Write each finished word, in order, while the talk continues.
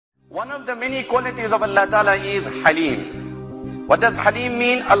One of the many qualities of Allah Ta'ala is Halim. What does Halim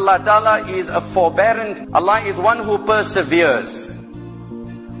mean? Allah Ta'ala is a forbearant. Allah is one who perseveres,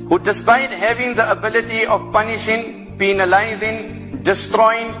 who despite having the ability of punishing, penalizing,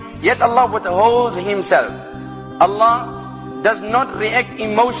 destroying, yet Allah withholds Himself. Allah does not react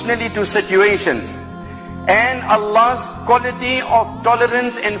emotionally to situations. And Allah's quality of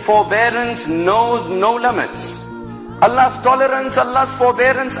tolerance and forbearance knows no limits. Allah's tolerance, Allah's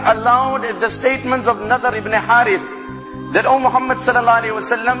forbearance allowed the statements of Nadar ibn Harith that, O Muhammad sallallahu alaihi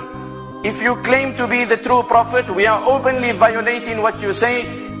wasallam, if you claim to be the true prophet, we are openly violating what you say,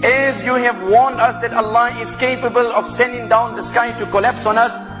 as you have warned us that Allah is capable of sending down the sky to collapse on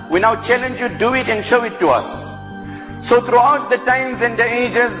us. We now challenge you, do it and show it to us. So throughout the times and the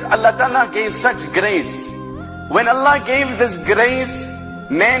ages, Allah Ta'ala gave such grace. When Allah gave this grace,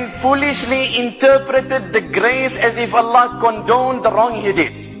 man foolishly interpreted the grace as if Allah condoned the wrong he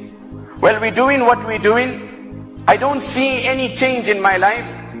did. Well, we're doing what we're doing. I don't see any change in my life.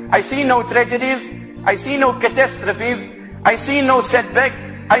 I see no tragedies. I see no catastrophes. I see no setback.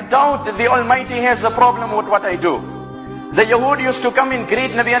 I doubt that the Almighty has a problem with what I do. The Yahud used to come and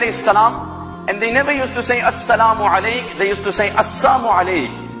greet Nabi alayhi salam, and they never used to say Assalamu alayk. They used to say Assalamu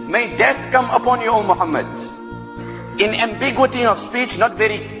alayk. May death come upon you, O Muhammad. In ambiguity of speech, not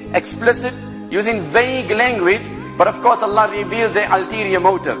very explicit, using vague language, but of course Allah revealed their ulterior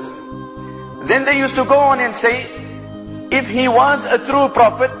motives. Then they used to go on and say, if he was a true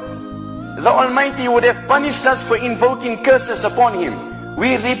prophet, the Almighty would have punished us for invoking curses upon him.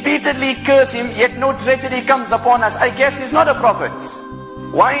 We repeatedly curse him, yet no tragedy comes upon us. I guess he's not a prophet.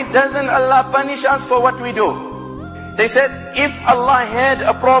 Why doesn't Allah punish us for what we do? They said, if Allah had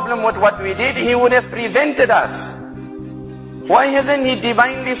a problem with what we did, He would have prevented us. Why hasn't He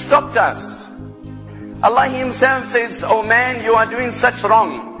divinely stopped us? Allah Himself says, oh man, you are doing such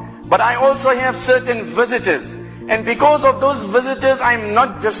wrong, but I also have certain visitors, and because of those visitors, I'm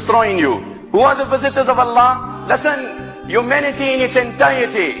not destroying you. Who are the visitors of Allah? Listen, humanity in its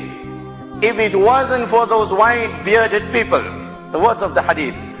entirety. If it wasn't for those white bearded people, the words of the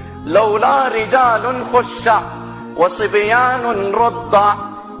hadith, لَوْلَا رِجَالٌ خُشَّ وَصِبْيَانٌ رُضَّ,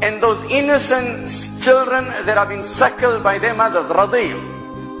 and those innocent children that have been suckled by their mothers, radhi,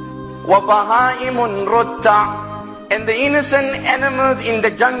 وَبَهَائِمٌ رُدَّ, and the innocent animals in the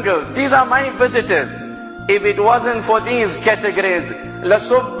jungles, these are my visitors. If it wasn't for these categories,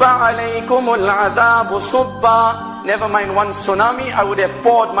 لَصُبَّ عَلَيْكُمُ الْعَذَابُ صُبَّ, never mind one tsunami, I would have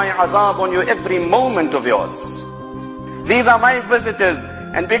poured my azab on you every moment of yours. These are my visitors,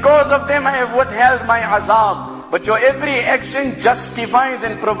 and because of them I have withheld my azab. But your every action justifies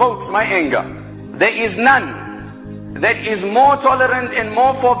and provokes my anger. There is none that is more tolerant and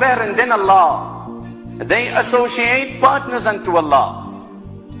more forbearant than Allah. They associate partners unto Allah,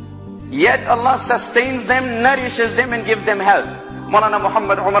 yet Allah sustains them, nourishes them, and gives them help. Maulana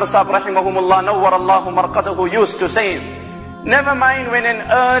Muhammad Umar Sahib rahimahumullah nawwar Allahu marqadahu used to say, never mind when an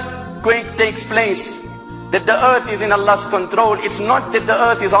earthquake takes place, that the earth is in Allah's control. It's not that the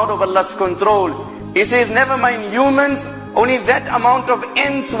earth is out of Allah's control. He says, never mind humans, only that amount of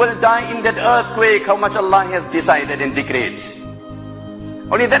ants will die in that earthquake, how much Allah has decided and decreed.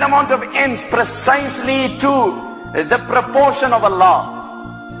 Only that amount of ants, precisely to the proportion of Allah.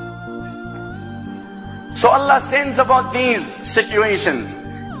 So Allah sends about these situations.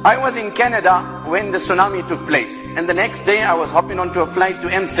 I was in Canada when the tsunami took place, and the next day I was hopping onto a flight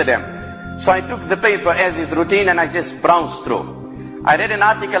to Amsterdam. So I took the paper as is routine and I just browsed through. I read an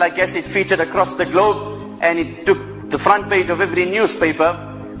article, I guess it featured across the globe, and it took the front page of every newspaper,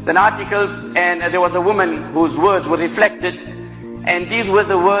 an article, and there was a woman whose words were reflected, and these were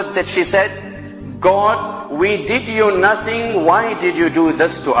the words that she said, God, we did you nothing, why did you do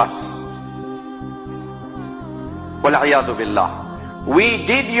this to us? Wal-'iyadu billah. We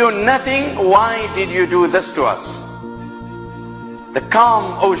did you nothing, why did you do this to us? The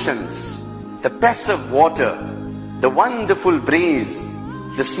calm oceans, the passive water, the wonderful breeze,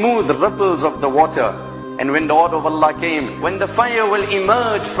 the smooth ripples of the water, and when the order of Allah came, when the fire will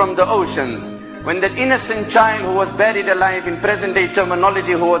emerge from the oceans, when that innocent child who was buried alive, in present day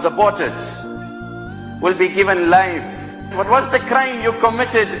terminology, who was aborted, will be given life. What was the crime you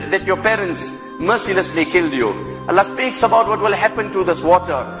committed that your parents mercilessly killed you? Allah speaks about what will happen to this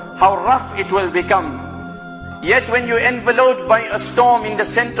water, how rough it will become. Yet when you're enveloped by a storm in the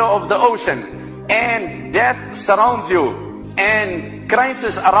center of the ocean, and death surrounds you, and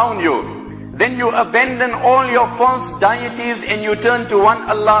crisis around you, then you abandon all your false deities and you turn to one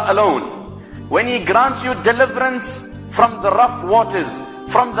Allah alone. When He grants you deliverance from the rough waters,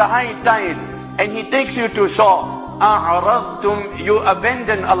 from the high tides, and He takes you to shore, أَعْرَضْتُمْ, you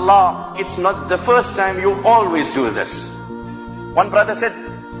abandon Allah. It's not the first time, you always do this. One brother said,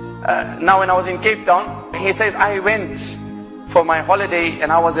 now when I was in Cape Town, he says, I went for my holiday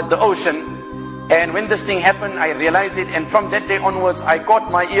and I was at the ocean, and when this thing happened, I realized it, and from that day onwards, I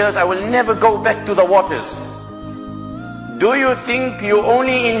caught my ears, I will never go back to the waters. Do you think you're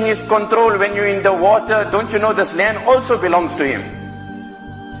only in His control when you're in the water? Don't you know this land also belongs to Him?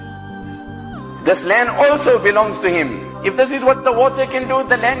 This land also belongs to Him. If this is what the water can do,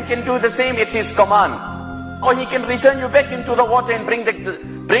 the land can do the same. It's His command. Or He can return you back into the water and bring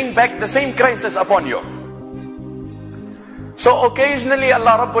back the same crisis upon you. So occasionally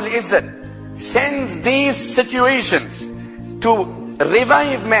Allah Rabbul Izzat sends these situations to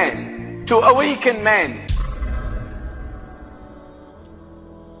revive man, to awaken man,